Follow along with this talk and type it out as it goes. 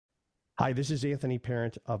Hi, this is Anthony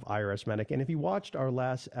Parent of IRS Medic. And if you watched our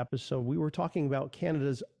last episode, we were talking about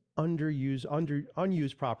Canada's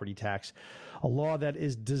unused property tax, a law that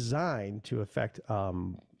is designed to affect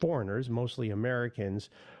foreigners, mostly Americans,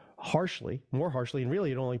 more harshly, and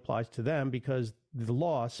really it only applies to them because the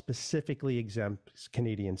law specifically exempts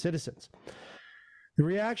Canadian citizens. The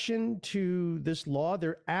reaction to this law,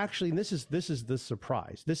 they're actually, and this is the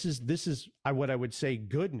surprise. This is what I would say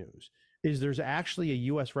good news is there's actually a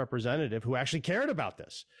U.S. representative who actually cared about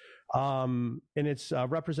this, and it's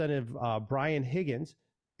Representative Brian Higgins,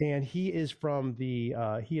 and he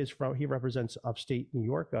represents upstate New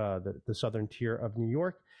York, the southern tier of New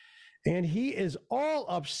York, and he is all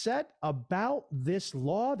upset about this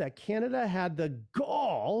law that Canada had the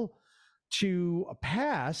gall to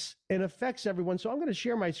pass and affects everyone. So I'm going to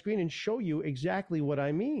share my screen and show you exactly what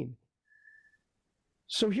I mean.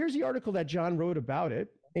 So here's the article that John wrote about it.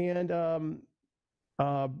 And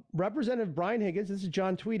Representative Brian Higgins, this is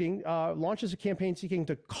John tweeting, launches a campaign seeking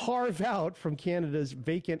to carve out from Canada's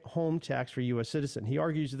vacant home tax for U.S. citizens. He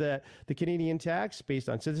argues that the Canadian tax based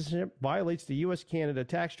on citizenship violates the U.S.-Canada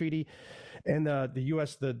tax treaty and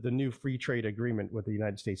the new free trade agreement with the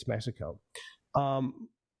United States, Mexico.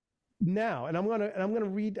 Now, and I'm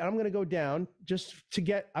gonna go down just to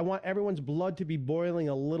get. I want everyone's blood to be boiling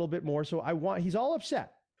a little bit more. So he's all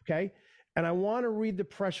upset, okay? And I want to read the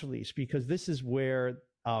press release because this is where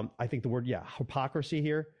I think the word, hypocrisy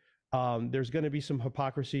here. There's going to be some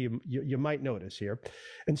hypocrisy you might notice here.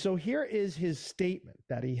 And so here is his statement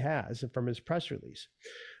that he has from his press release.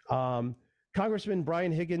 Congressman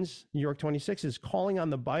Brian Higgins, NY-26, is calling on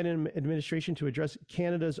the Biden administration to address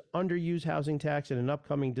Canada's underused housing tax in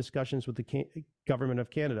upcoming discussions with the government of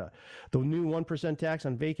Canada. The new 1% tax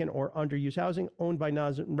on vacant or underused housing owned by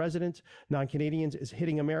non-residents, non-Canadians, is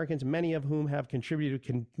hitting Americans, many of whom have contributed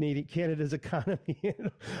to Canada's economy.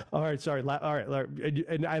 All right, sorry. All right,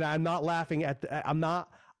 and I'm not laughing at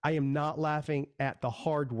I am not laughing at the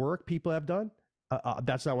hard work people have done.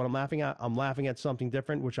 That's not what I'm laughing at. I'm laughing at something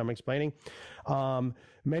different, which I'm explaining.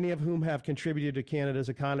 Many of whom have contributed to Canada's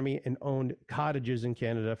economy and owned cottages in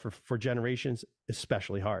Canada for generations,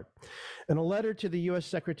 especially hard. In a letter to the U.S.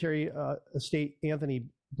 Secretary of State Anthony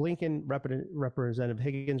Blinken, Representative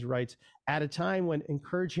Higgins writes, at a time when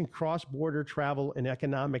encouraging cross-border travel and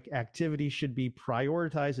economic activity should be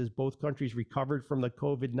prioritized as both countries recovered from the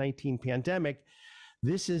COVID-19 pandemic,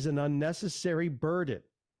 this is an unnecessary burden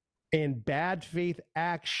and bad faith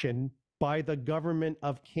action by the government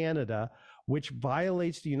of Canada, which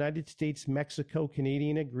violates the United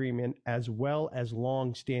States-Mexico-Canadian agreement as well as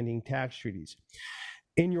long-standing tax treaties.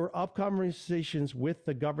 In your upcoming conversations with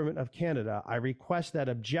the government of Canada, I request that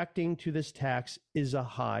objecting to this tax is a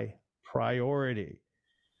high priority.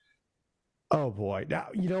 Oh boy. Now,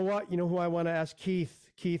 you know what? You know who I want to ask? Keith.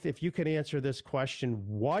 Keith, if you could answer this question,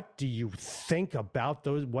 what do you think about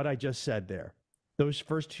what I just said there? Those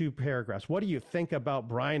first two paragraphs. What do you think about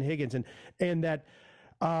Brian Higgins and that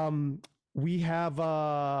we have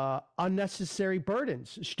unnecessary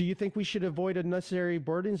burdens? Do you think we should avoid unnecessary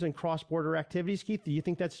burdens and cross-border activities, Keith? Do you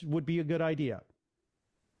think that would be a good idea?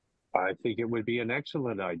 I think it would be an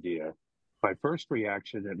excellent idea. My first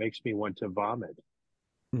reaction, it makes me want to vomit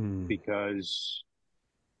because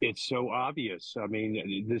it's so obvious. I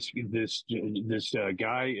mean, this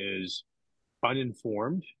guy is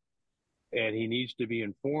uninformed. And he needs to be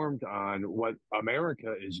informed on what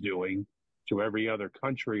America is doing to every other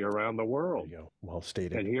country around the world. There you go. Well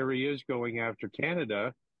stated. And here he is going after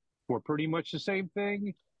Canada for pretty much the same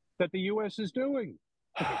thing that the U.S. is doing.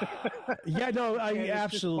 Yeah, no, it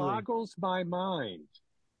absolutely. Just boggles my mind.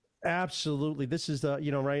 Absolutely. This is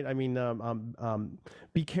right. I mean,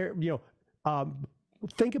 be careful.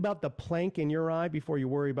 Think about the plank in your eye before you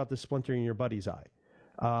worry about the splinter in your buddy's eye.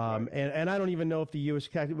 Right. And I don't even know if the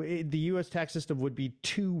U.S. tax system would be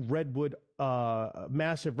two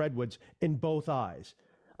massive redwoods in both eyes.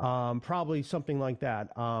 Probably something like that.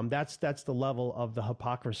 That's the level of the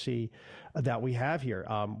hypocrisy that we have here.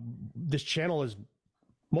 This channel is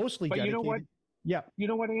mostly dedicated. You know what? Yeah. You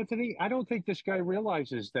know what, Anthony? I don't think this guy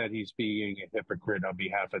realizes that he's being a hypocrite on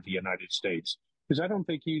behalf of the United States, because I don't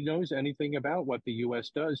think he knows anything about what the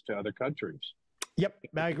U.S. does to other countries. Yep,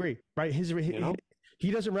 I agree. Right. He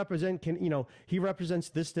doesn't represent, he represents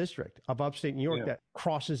this district of upstate New York that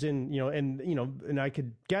crosses in, and I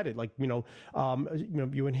could get it. Like, you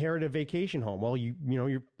inherit a vacation home. Well,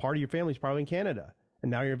 you're part of your family's probably in Canada. And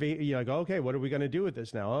now you're like, okay, what are we going to do with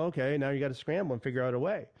this now? Okay, now you got to scramble and figure out a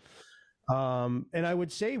way. And I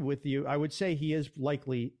would say he is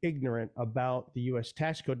likely ignorant about the U.S.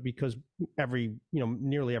 tax code because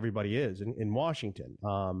nearly everybody is in Washington.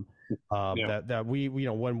 that we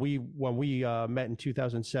when we met in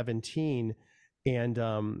 2017 and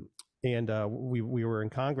we were in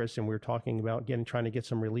Congress and we were talking about trying to get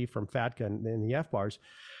some relief from FATCA and the FBARs.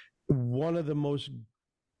 One of the most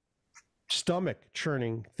stomach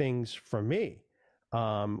churning things for me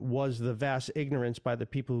was the vast ignorance by the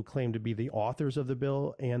people who claim to be the authors of the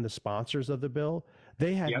bill and the sponsors of the bill.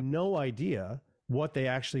 They had no idea what they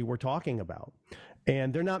actually were talking about.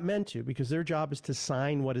 And they're not meant to, because their job is to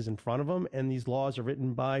sign what is in front of them. And these laws are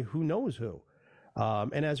written by who knows who.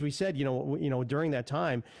 And as we said, during that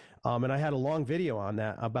time, and I had a long video on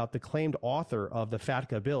that about the claimed author of the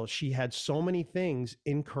FATCA bill. She had so many things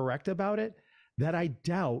incorrect about it that I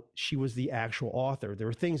doubt she was the actual author. There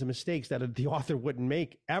were things and mistakes that the author wouldn't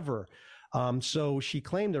make ever. So she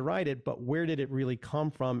claimed to write it, but where did it really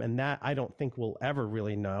come from? And that I don't think we'll ever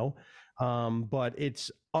really know. But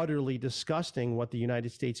it's utterly disgusting what the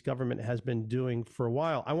United States government has been doing for a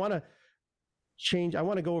while. I want to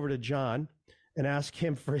go over to John and ask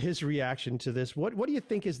him for his reaction to this. What do you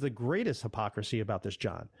think is the greatest hypocrisy about this,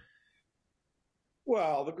 John?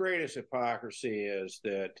 Well, the greatest hypocrisy is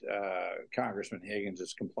that Congressman Higgins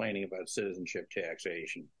is complaining about citizenship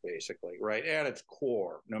taxation, basically, right? At its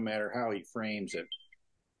core, no matter how he frames it,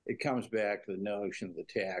 it comes back to the notion that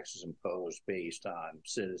the tax is imposed based on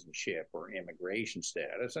citizenship or immigration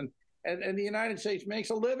status. And the United States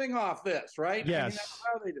makes a living off this, right? Yes. I mean, that's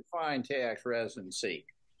how they define tax residency.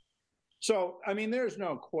 So, I mean, there's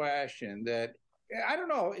no question that, I don't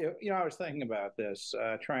know, I was thinking about this,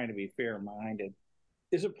 trying to be fair-minded.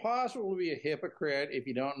 Is it possible to be a hypocrite if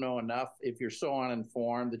you don't know enough, if you're so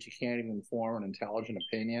uninformed that you can't even form an intelligent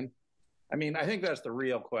opinion? I mean, I think that's the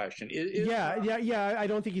real question. Yeah. I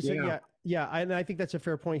don't think he said, and I think that's a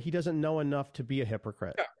fair point. He doesn't know enough to be a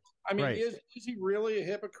hypocrite. Yeah. I mean, is he really a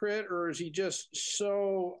hypocrite, or is he just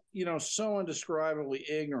so indescribably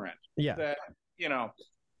ignorant? Yeah. That,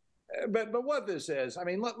 but what this is, I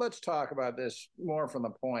mean, let's talk about this more from the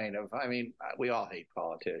point of, I mean, we all hate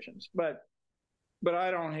politicians, but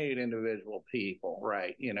I don't hate individual people,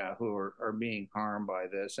 right, who are being harmed by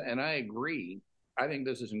this. And I agree. I think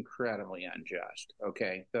this is incredibly unjust,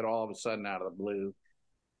 okay, that all of a sudden out of the blue,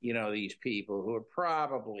 these people who are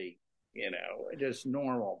probably, just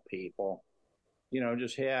normal people,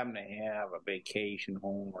 just happen to have a vacation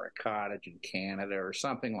home or a cottage in Canada or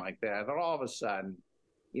something like that, that all of a sudden,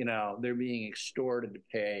 they're being extorted to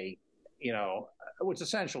pay, what's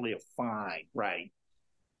essentially a fine, right?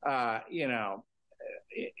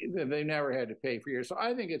 They never had to pay for years. So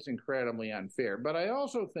I think it's incredibly unfair. But I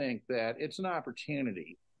also think that it's an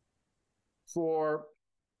opportunity for,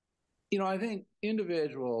 I think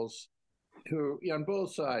individuals who, on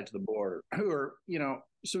both sides of the border, who are,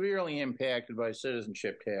 severely impacted by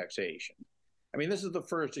citizenship taxation. I mean, this is the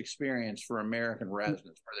first experience for American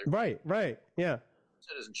residents. Right. Yeah.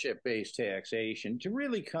 Citizenship-based taxation to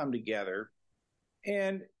really come together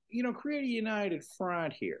and, create a united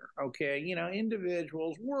front here, okay?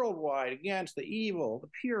 Individuals worldwide against the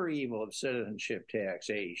pure evil of citizenship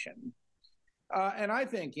taxation. And I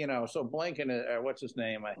think, so Blinken, what's his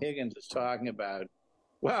name, Higgins is talking about,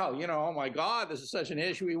 well, oh my God, this is such an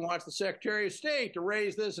issue. He wants the Secretary of State to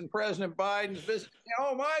raise this in President Biden's visit.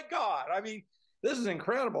 Oh my God. I mean, this is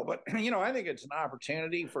incredible. But, I think it's an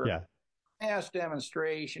opportunity for mass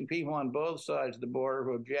demonstration, people on both sides of the border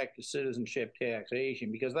who object to citizenship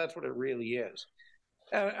taxation, because that's what it really is.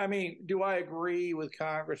 I mean, do I agree with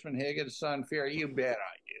Congressman Higgins? It's unfair. You bet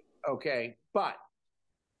I do. Okay. But,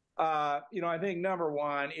 I think number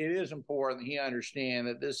one, it is important that he understand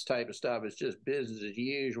that this type of stuff is just business as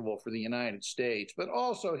usual for the United States, but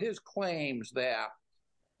also his claims that,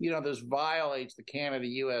 this violates the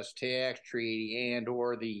Canada-U.S. tax treaty and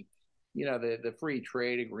or the free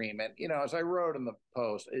trade agreement, as I wrote in the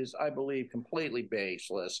post, is, I believe, completely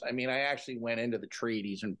baseless. I mean, I actually went into the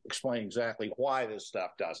treaties and explained exactly why this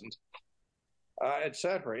stuff doesn't, et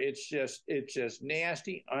cetera. It's just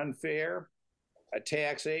nasty, unfair, a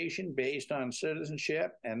taxation based on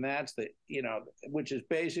citizenship. And that's which is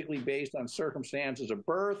basically based on circumstances of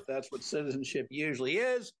birth. That's what citizenship usually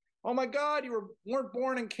is. Oh my God, you weren't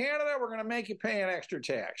born in Canada. We're going to make you pay an extra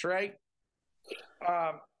tax, right?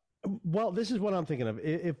 Well, this is what I'm thinking of.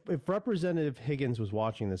 If Representative Higgins was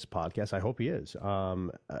watching this podcast, I hope he is.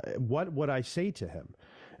 What would I say to him?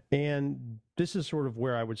 And this is sort of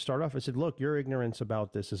where I would start off. I said, look, your ignorance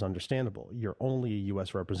about this is understandable. You're only a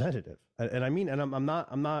U.S. representative. And I mean, and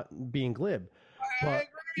I'm not being glib, but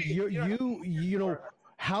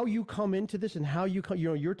how you come into this and how you come,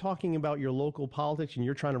 you're talking about your local politics and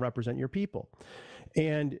you're trying to represent your people.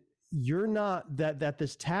 And you're not that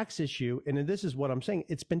this tax issue, and this is what I'm saying,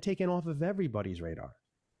 it's been taken off of everybody's radar.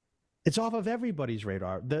 It's off of everybody's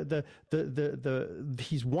radar.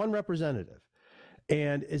 He's one representative.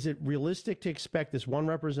 And is it realistic to expect this one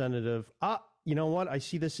representative, you know what? I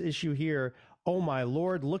see this issue here. Oh, my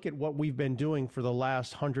Lord, look at what we've been doing for the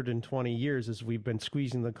last 120 years as we've been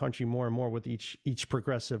squeezing the country more and more with each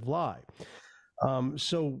progressive lie.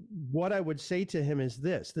 So what I would say to him is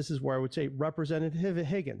this is where I would say Representative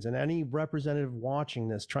Higgins and any representative watching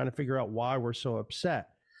this, trying to figure out why we're so upset.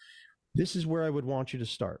 This is where I would want you to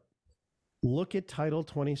start. Look at Title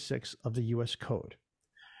 26 of the U.S. Code.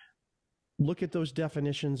 Look at those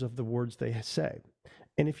definitions of the words they say.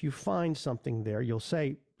 And if you find something there, you'll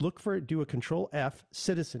say, look for it, do a Control F,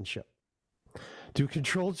 citizenship. Do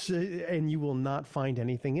Control, and you will not find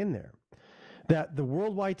anything in there. That the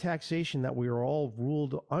worldwide taxation that we are all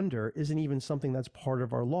ruled under isn't even something that's part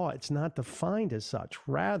of our law. It's not defined as such.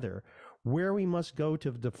 Rather, where we must go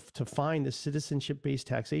to find the citizenship-based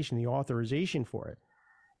taxation, the authorization for it,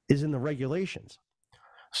 is in the regulations.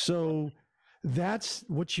 So that's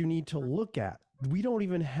what you need to look at. We don't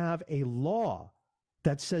even have a law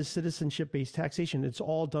that says citizenship-based taxation. It's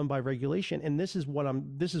all done by regulation. And this is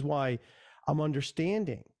why I'm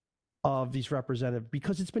understanding of these representatives,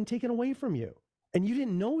 because it's been taken away from you. And you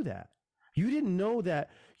didn't know that. You didn't know that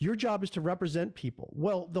your job is to represent people.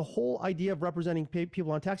 Well, the whole idea of representing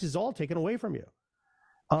people on taxes is all taken away from you.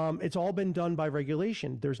 It's all been done by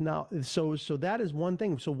regulation. There's now, so that is one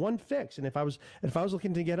thing. So one fix. And if I was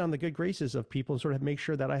looking to get on the good graces of people and sort of make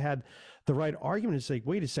sure that I had the right argument to say,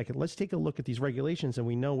 wait a second, let's take a look at these regulations. And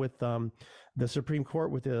we know with the Supreme Court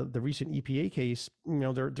with the recent EPA case, you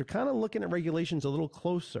know, they're kind of looking at regulations a little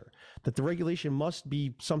closer, that the regulation must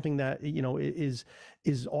be something that, you know, is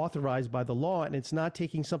authorized by the law, and it's not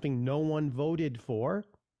taking something no one voted for,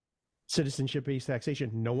 citizenship-based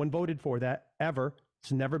taxation. No one voted for that ever.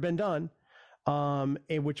 It's never been done,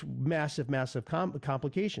 and which massive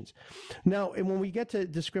complications. Now, and when we get to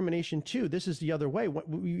discrimination too, this is the other way.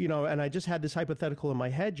 You know, and I just had this hypothetical in my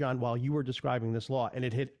head, John, while you were describing this law, and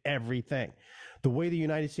it hit everything. The way the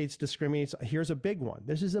United States discriminates. Here's a big one.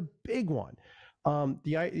 This is a big one.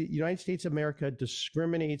 The United States of America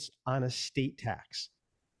discriminates on a state tax.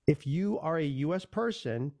 If you are a U.S.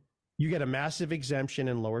 person, you get a massive exemption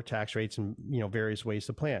and lower tax rates and, you know, various ways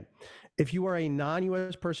to plan. If you are a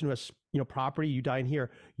non-U.S. person who has, you know, property, you dine here,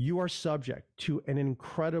 you are subject to an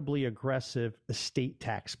incredibly aggressive estate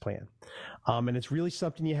tax plan. And it's really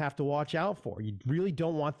something you have to watch out for. You really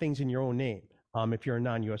don't want things in your own name if you're a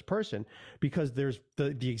non-U.S. person, because there's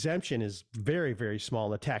the exemption is very, very small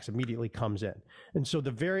and the tax immediately comes in. And so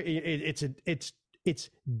it's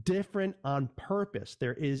different on purpose.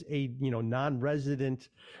 There is a, you know, non-resident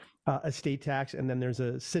estate tax, and then there's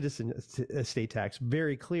a citizen estate tax,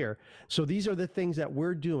 very clear. So these are the things that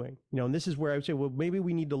we're doing, you know, and this is where I would say, well, maybe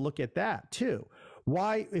we need to look at that too.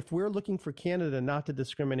 Why, if we're looking for Canada not to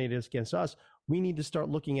discriminate against us, we need to start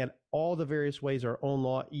looking at all the various ways our own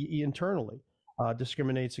law internally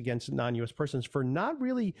discriminates against non-U.S. persons for not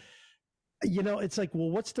really, you know, it's like,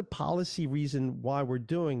 well, what's the policy reason why we're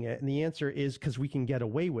doing it? And the answer is because we can get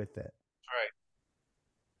away with it.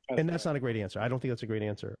 And that's not a great answer. I don't think that's a great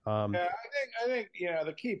answer. Yeah, I think you know,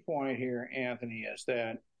 the key point here, Anthony, is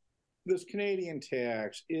that this Canadian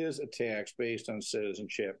tax is a tax based on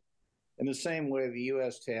citizenship. In the same way the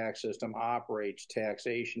U.S. tax system operates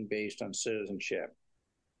taxation based on citizenship.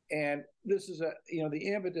 And this is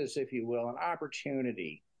the impetus, if you will, an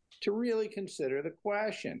opportunity to really consider the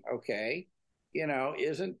question, okay, you know,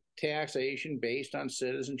 isn't taxation based on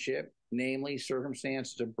citizenship, namely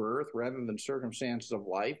circumstances of birth rather than circumstances of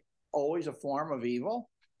life, always a form of evil?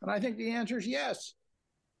 And I think the answer is yes.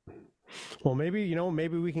 Well, maybe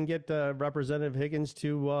we can get Representative Higgins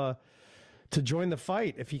to join the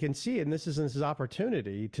fight if he can see it. And this is his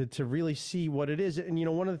opportunity to really see what it is. And, you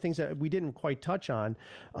know, one of the things that we didn't quite touch on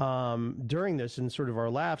during this and sort of our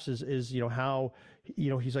laughs is, you know, how,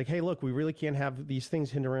 you know, he's like, hey, look, we really can't have these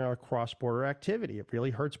things hindering our cross-border activity. It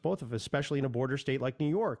really hurts both of us, especially in a border state like New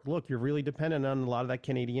York. Look, you're really dependent on a lot of that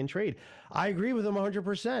Canadian trade. I agree with him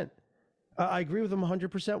 100%. I agree with him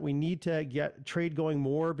 100%. We need to get trade going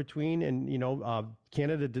more between, and, you know,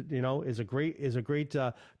 Canada, you know, is a great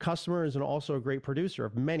customer, is also a great producer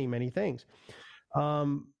of many, many things.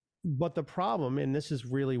 But the problem, and this is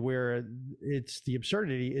really where it's the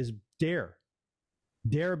absurdity, is dare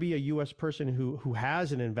be a U.S. person who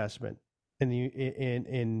has an investment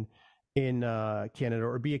in Canada,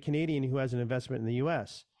 or be a Canadian who has an investment in the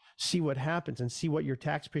U.S. See what happens and see what your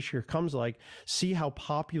tax picture comes like. See how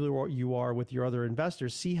popular you are with your other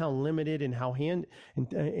investors. See how limited and how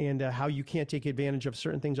how you can't take advantage of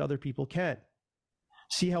certain things other people can.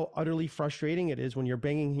 See how utterly frustrating it is when you're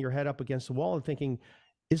banging your head up against the wall and thinking,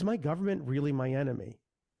 is my government really my enemy?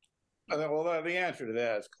 Well, the answer to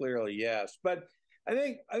that is clearly yes. But I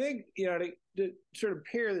think to sort of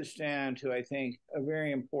pare this down to, I think, a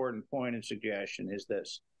very important point and suggestion is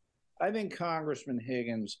this. I think Congressman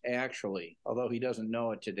Higgins actually, although he doesn't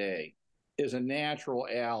know it today, is a natural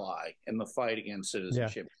ally in the fight against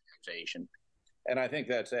citizenship taxation. And I think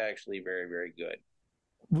that's actually very, very good.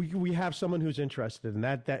 We have someone who's interested in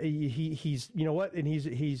that. That he's you know what, and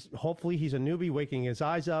he's hopefully he's a newbie waking his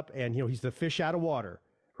eyes up, and he's the fish out of water,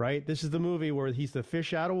 right? This is the movie where he's the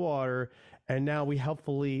fish out of water, and now we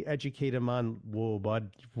helpfully educate him on, whoa, bud,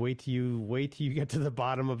 wait till you get to the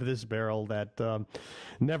bottom of this barrel that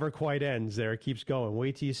never quite ends. There, it keeps going.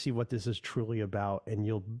 Wait till you see what this is truly about, and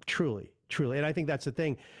you'll truly, and I think that's the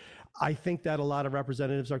thing. I think that a lot of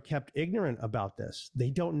representatives are kept ignorant about this. They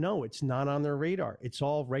don't know. It's not on their radar. It's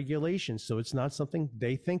all regulations, so it's not something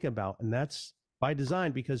they think about. And that's by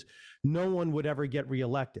design, because no one would ever get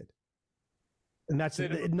reelected.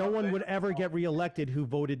 And no one would ever get reelected who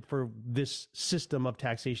voted for this system of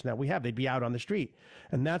taxation that we have. They'd be out on the street.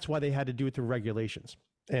 And that's why they had to do it through regulations.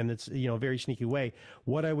 And it's, a very sneaky way.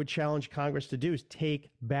 What I would challenge Congress to do is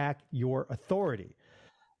take back your authority.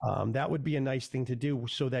 That would be a nice thing to do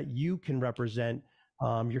so that you can represent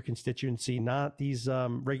your constituency, not these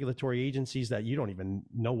regulatory agencies that you don't even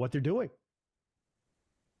know what they're doing.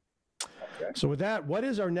 Okay. So with that, what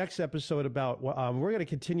is our next episode about? We're going to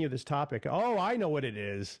continue this topic. Oh, I know what it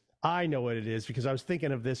is. Because I was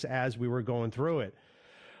thinking of this as we were going through it.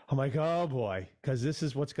 I'm like, oh boy, because this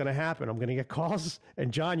is what's going to happen. I'm going to get calls,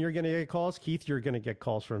 and John, you're going to get calls. Keith, you're going to get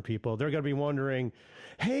calls from people. They're going to be wondering,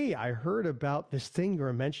 hey, I heard about this thing you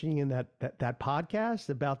were mentioning in that podcast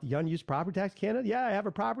about the unused property tax Canada. Yeah, I have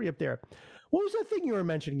a property up there. What was that thing you were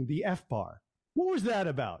mentioning, the FBAR? What was that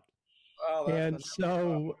about? And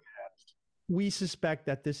so we suspect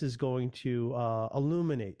that this is going to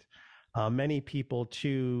illuminate many people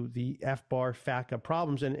to the FBAR FATCA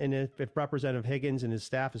problems. And if Representative Higgins and his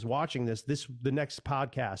staff is watching the next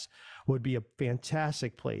podcast would be a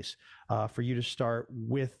fantastic place for you to start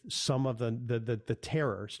with some of the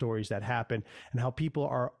terror stories that happen and how people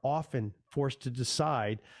are often forced to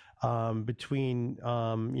decide between,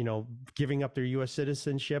 giving up their U.S.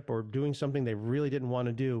 citizenship or doing something they really didn't want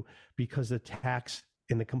to do because the tax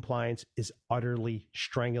and the compliance is utterly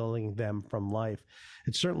strangling them from life.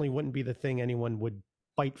 It certainly wouldn't be the thing anyone would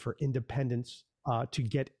fight for independence to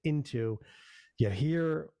get into, yet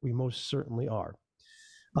here we most certainly are.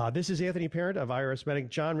 This is Anthony Parent of IRS Medic.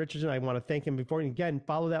 John Richardson, I want to thank him before. And again,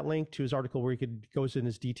 follow that link to his article where he goes in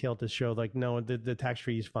his detail to show no, the tax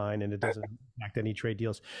free is fine and it doesn't impact any trade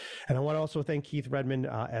deals. And I want to also thank Keith Redmond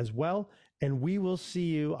as well. And we will see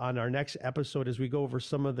you on our next episode as we go over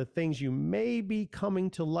some of the things you may be coming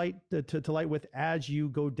to light with as you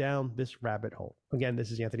go down this rabbit hole. Again, this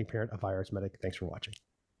is Anthony Parent of IRS Medic. Thanks for watching.